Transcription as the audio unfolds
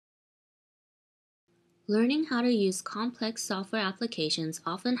Learning how to use complex software applications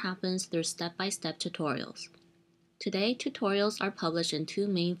often happens through step-by-step tutorials. Today, tutorials are published in two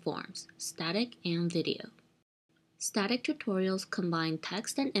main forms, static and video. Static tutorials combine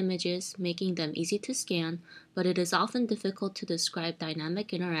text and images, making them easy to scan, but it is often difficult to describe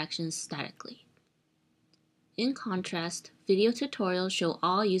dynamic interactions statically. In contrast, video tutorials show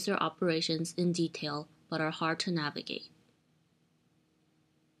all user operations in detail, but are hard to navigate.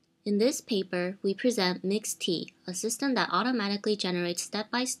 In this paper, we present MixT, a system that automatically generates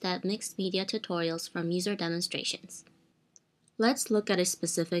step-by-step mixed media tutorials from user demonstrations. Let's look at a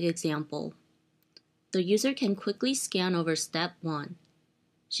specific example. The user can quickly scan over step 1.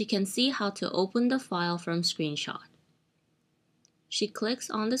 She can see how to open the file from screenshot. She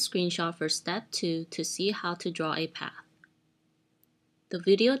clicks on the screenshot for step 2 to see how to draw a path. The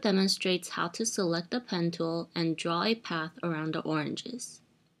video demonstrates how to select the pen tool and draw a path around the oranges.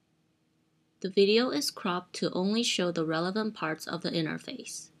 The video is cropped to only show the relevant parts of the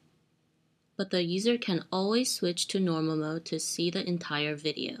interface, but the user can always switch to normal mode to see the entire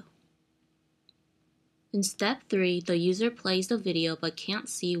video. In step 3, the user plays the video but can't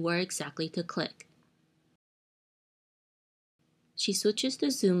see where exactly to click. She switches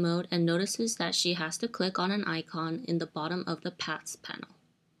to zoom mode and notices that she has to click on an icon in the bottom of the Paths panel.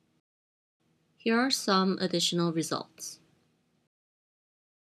 Here are some additional results.